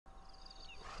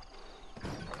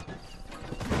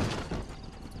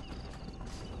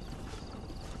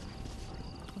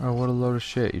Oh, what a load of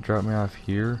shit. You dropped me off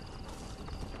here?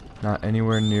 Not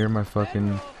anywhere near my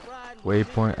fucking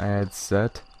waypoint I had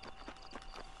set?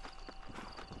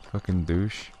 Fucking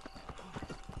douche.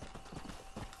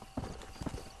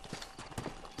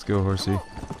 Let's go, horsey.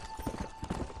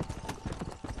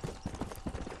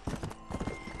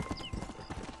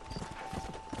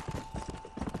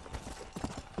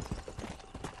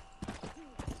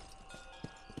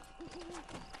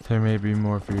 There may be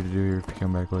more for you to do here if you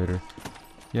come back later.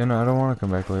 Yeah, no, I don't want to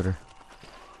come back later.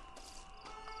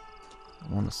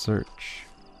 I want to search.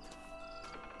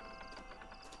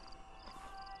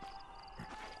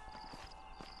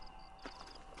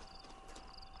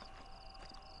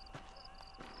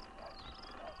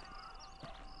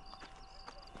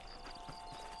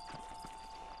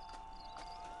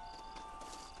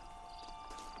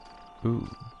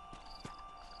 Ooh.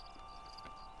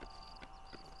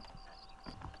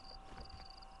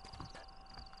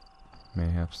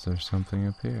 Mayhaps there's something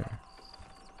up here.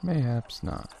 Mayhaps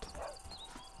not.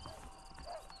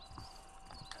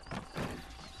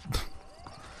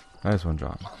 Nice one,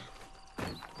 John.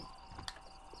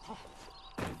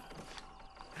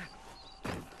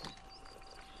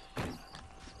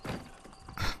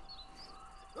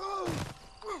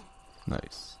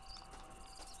 Nice.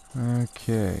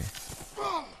 Okay.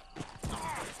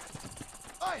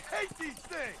 I hate these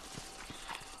things.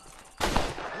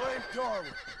 Blame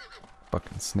Darwin.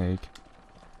 Fucking snake.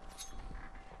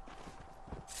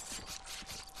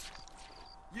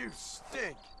 You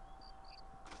stink.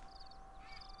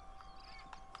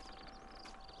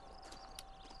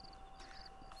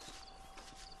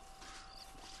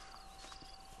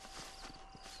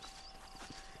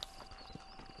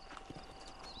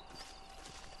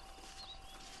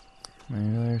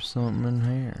 Maybe there's something in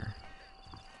here.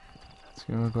 It's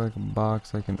gonna look like a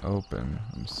box I can open,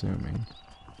 I'm assuming.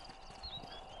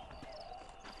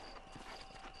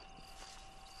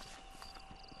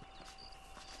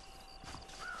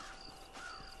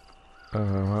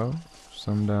 Oh,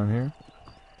 some down here.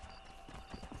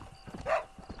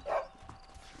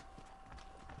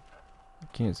 I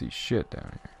can't see shit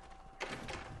down here.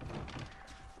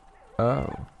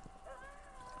 Oh.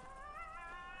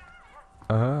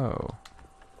 Oh.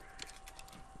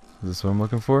 Is this what I'm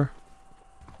looking for?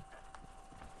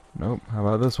 Nope. How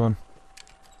about this one?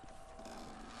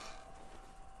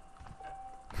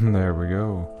 There we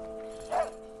go.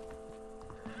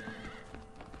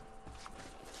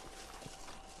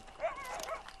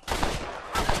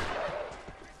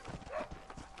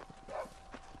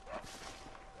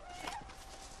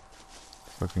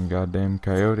 Fucking goddamn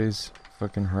coyotes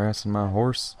fucking harassing my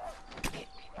horse.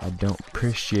 I don't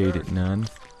appreciate it none.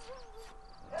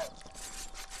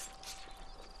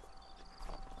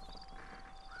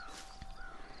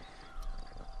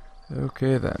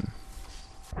 Okay then.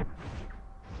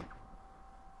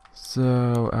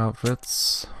 So,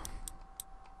 outfits.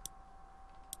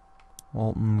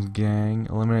 Walton's gang.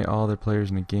 Eliminate all other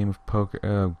players in a game of poker.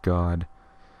 Oh god.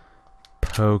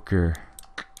 Poker.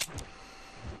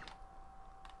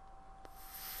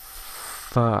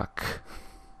 Fuck.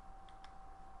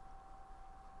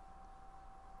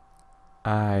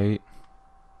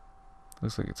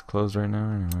 Looks like it's closed right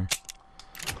now anyway.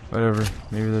 Whatever.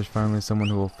 Maybe there's finally someone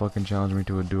who will fucking challenge me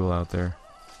to a duel out there.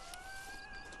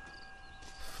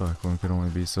 Fuck, one could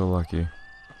only be so lucky.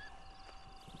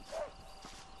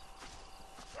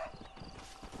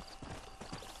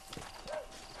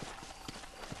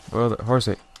 Well,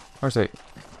 horsey. Horsey.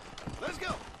 Let's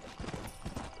go.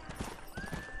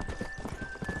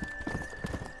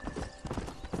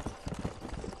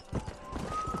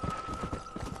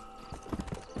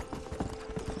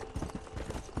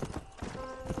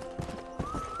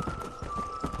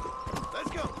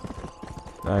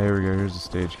 Ah, here we go. Here's the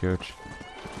stagecoach.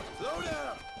 Slow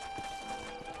down.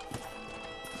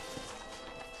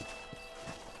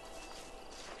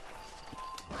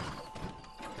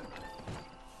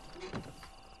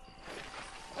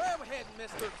 Where are we heading,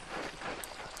 mister?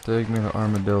 Take me to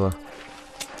Armadillo.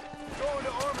 Going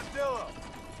to Armadillo.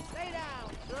 Lay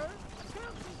down, sir.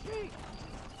 Count some sheep.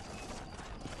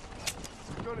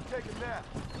 We're going to take a nap.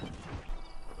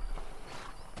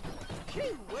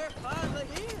 Phew, we're finally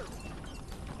here.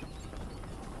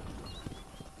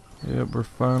 Yep, we're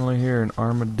finally here in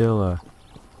Armadillo.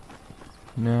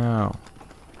 Now,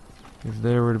 if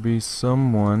there were to be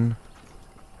someone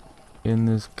in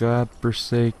this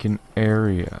godforsaken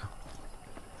area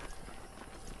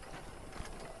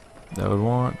that would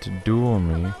want to duel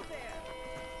me,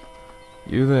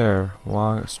 you there,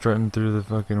 strutting through the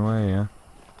fucking way, huh?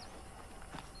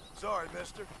 Sorry,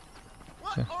 mister.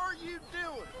 What Yeah. are you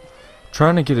doing?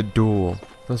 Trying to get a duel.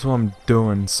 That's what I'm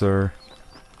doing, sir.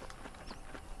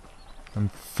 I'm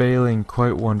failing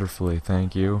quite wonderfully,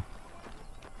 thank you.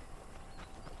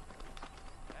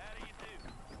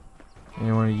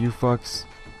 Any one of you fucks?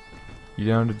 You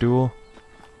down to duel?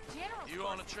 You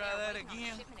wanna try that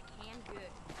again?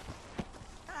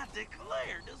 I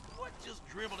declare, does what just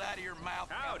dribbled out of your mouth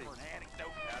Howdy. for an anecdote?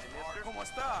 Howdy, mister. Como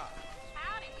esta?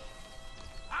 Howdy.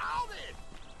 Howdy!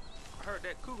 I heard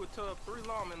that cougar tub 3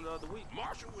 lawmen the other week.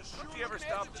 Marshall was sure. Don't you ever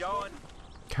stop jawing?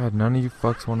 God, none of you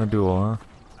fucks want to duel, huh?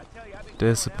 I tell you, I've been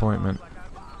Disappointment. going down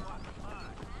like I've been watching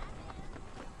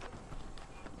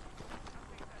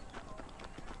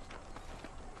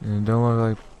mine. And it don't look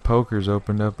like poker's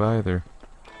opened up either.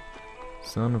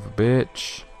 Son of a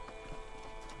bitch.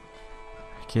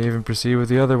 I can't even proceed with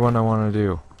the other one I want to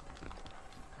do.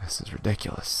 This is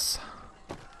ridiculous.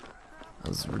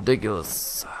 This is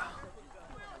ridiculous.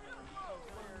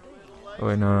 Oh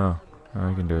wait, no. No,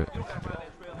 I can do it. I can do it.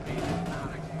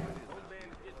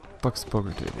 Fuck's the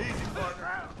poker table.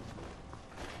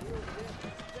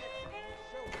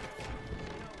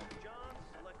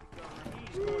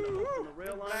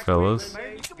 Fellas. You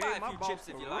can buy a few chips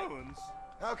if you like.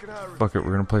 How can I Fuck it,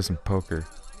 we're gonna play some poker.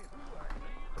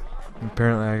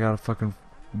 Apparently I gotta fucking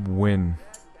win.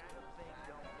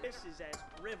 This is as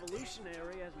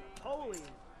revolutionary as Napoleon.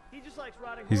 He just likes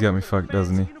riding He's got me horses in a fucked,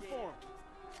 doesn't he? fancy uniform.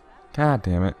 God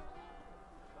damn it.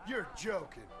 You're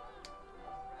joking.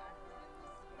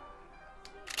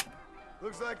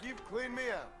 Looks like you've cleaned me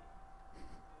out.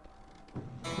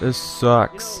 This You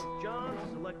sucks. know,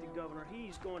 John's elected governor.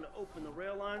 He's going to open the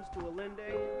rail lines to Allende.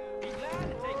 He's glad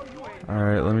to take you away.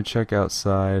 Alright, let me check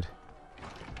outside.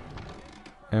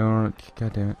 God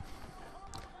damn it.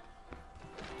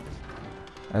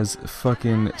 As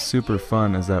fucking super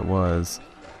fun as that was,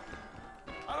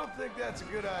 I don't think that's a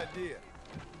good idea.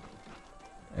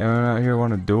 anyone out here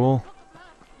want a duel?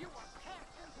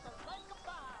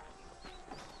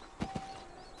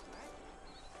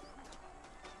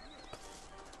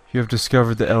 You have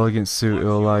discovered the elegant suit. It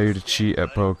will allow you to cheat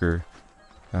at poker.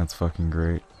 That's fucking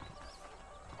great.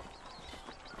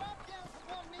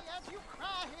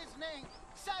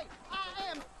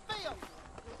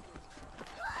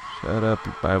 Shut up,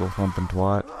 you Bible thumping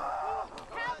twat.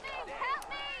 Help me! Help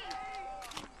me!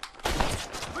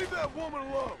 Leave that woman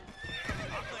alone. I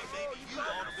think maybe you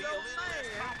ought to be a little less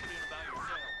confident about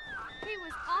yourself. He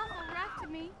was awful rough to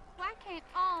me. Why can't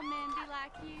all men be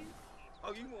like you?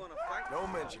 Oh, you wanna fight?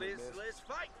 Don't mention it, miss. Let's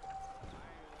fight.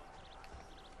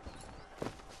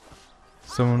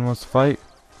 Someone wants to fight?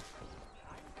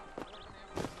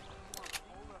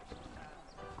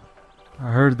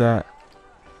 I heard that.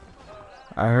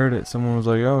 I heard it. Someone was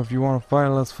like, oh, if you want to fight,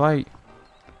 let's fight.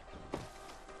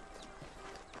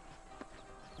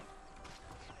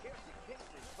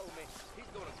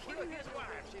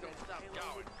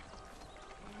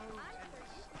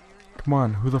 Come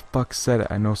on, who the fuck said it?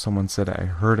 I know someone said it. I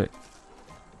heard it.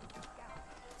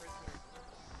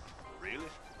 Really?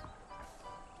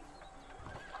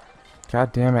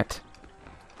 God damn it.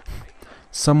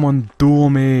 Someone duel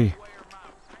me.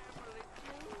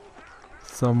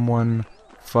 Someone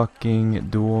fucking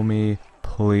duel me,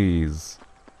 please.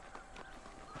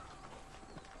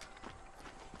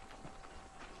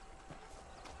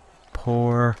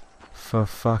 Poor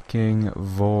fucking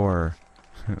vor.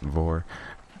 Vor.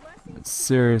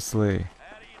 Seriously.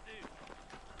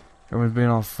 Everyone's being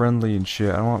all friendly and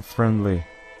shit. I don't want friendly.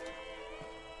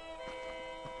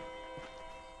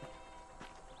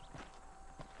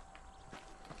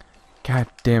 God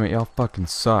damn it, y'all fucking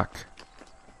suck.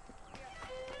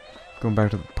 Going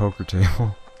back to the poker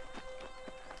table.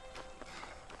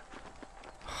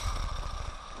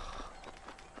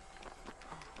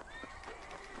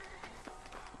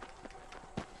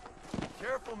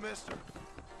 Careful, mister.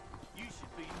 You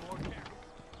should be more careful.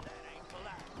 That ain't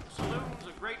polite. Saloon's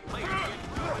a great place to get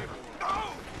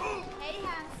Hey,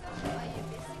 handsome. Are you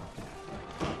busy?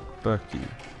 Fuck you.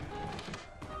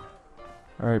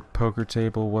 Alright, poker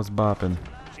table, what's bopping?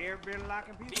 Be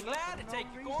glad to take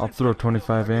you I'll throw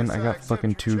 25 in. I got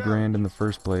fucking 2 grand in the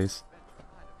first place.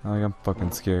 Like, I'm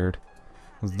fucking scared.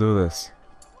 Let's do this.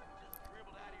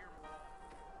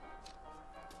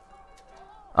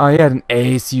 Oh, you had an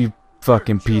ace, you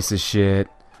fucking piece of shit.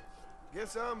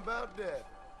 Guess I'm about dead.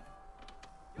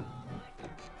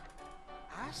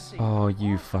 I see. Oh,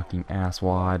 you fucking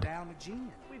asswad.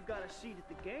 We've got a seat at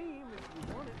the game if you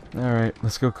want it. Alright,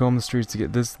 let's go comb the streets to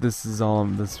get this. This is what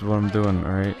I'm doing,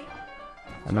 alright?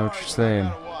 I know what you're saying.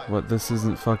 What, this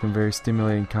isn't fucking very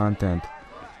stimulating content.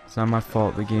 It's not my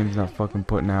fault the game's not fucking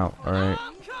putting out, alright?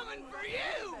 I'm coming for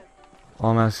you. All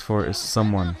I'm asking for is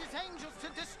someone.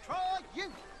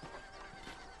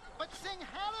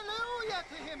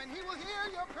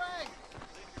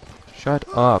 Shut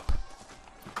up.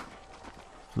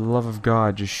 For the love of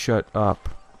God, just shut up.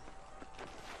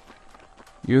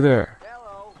 You there.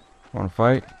 Hello. Wanna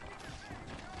fight?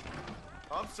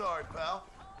 I'm sorry, pal.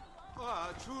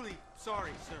 Truly sorry,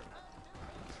 sir.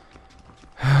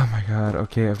 Oh my god,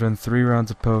 okay, I've done 3 rounds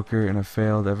of poker and I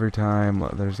failed every time.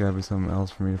 There's gotta be something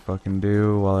else for me to fucking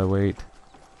do while I wait.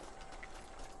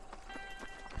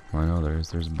 Well, I know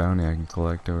there's a bounty I can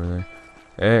collect over there.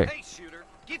 Hey, Hey, shooter,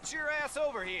 get your ass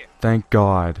over here. thank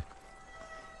God.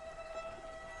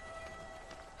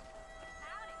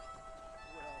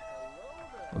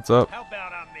 What's up? How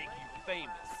about I make you famous?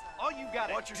 All you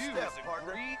gotta do is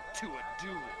agree to a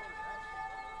duel.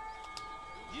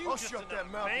 You I'll just shut that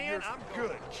enough mouth of man, yours I'm for gonna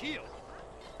good. kill.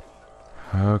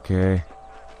 Okay.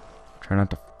 Try not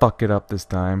to fuck it up this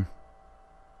time.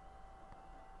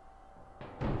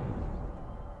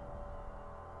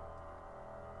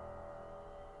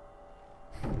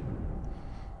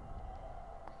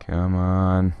 Come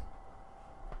on.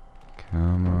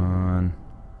 Come on.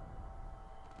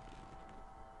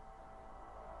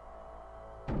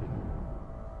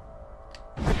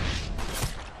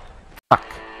 Fuck.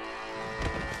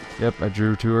 Yep, I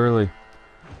drew too early.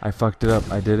 I fucked it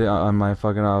up. I did it on my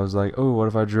fucking... I was like, oh, what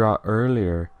if I draw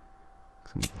earlier?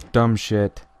 Some dumb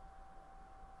shit.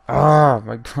 Ah,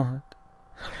 my God.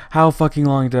 How fucking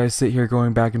long did I sit here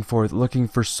going back and forth looking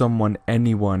for someone,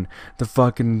 anyone, to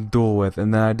fucking duel with,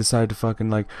 and then I decided to fucking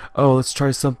like, oh, let's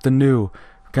try something new.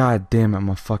 God damn it, I'm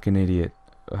a fucking idiot.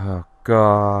 Oh,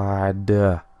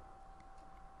 God.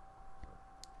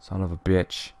 Son of a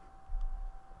bitch.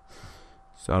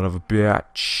 Son of a bitch.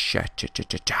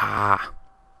 Cha-cha-cha-cha-cha.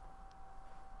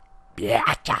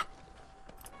 Bitch.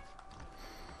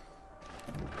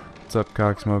 What's up,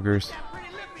 cocksmokers?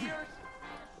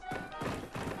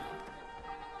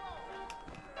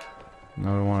 No,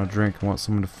 I don't want a drink. I want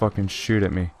someone to fucking shoot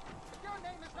at me.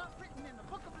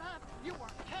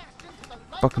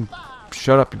 Fucking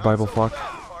shut up, you Bible fuck.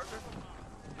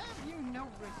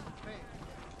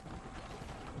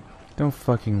 Don't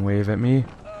fucking wave at me.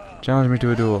 Challenge me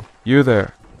to a duel. You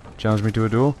there. Challenge me to a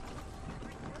duel.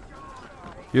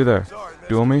 You there.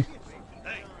 Duel me.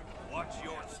 Hey, watch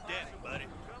your step, buddy.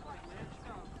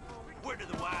 Word to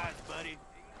the wise, buddy.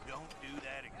 Don't do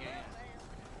that again.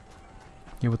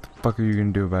 Yeah, what the fuck are you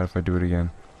gonna do about it if I do it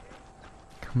again?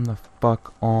 Come the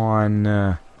fuck on.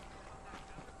 God,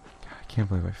 I can't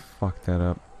believe I fucked that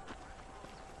up.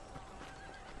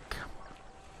 Come on.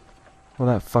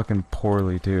 Well, that fucking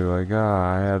poorly too. Like,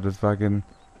 I had to fucking...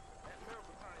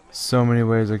 So many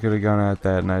ways I could have gone at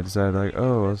that, and I decided like,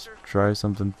 oh, let's try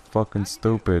something fucking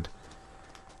stupid.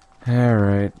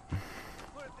 Alright.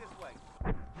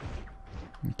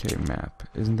 Okay, map.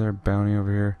 Isn't there a bounty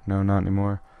over here? No, not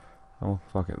anymore. Oh,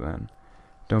 fuck it then.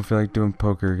 Don't feel like doing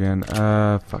poker again.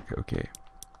 Fuck it, okay.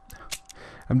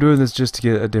 I'm doing this just to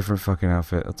get a different fucking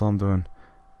outfit. That's all I'm doing.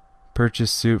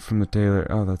 Purchase suit from the tailor.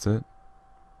 Oh, that's it?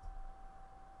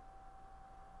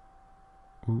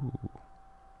 Ooh.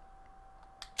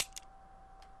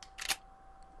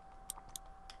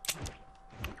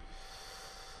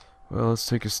 Well, let's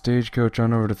take a stagecoach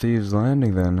on over to Thieves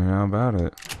Landing then. How about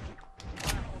it?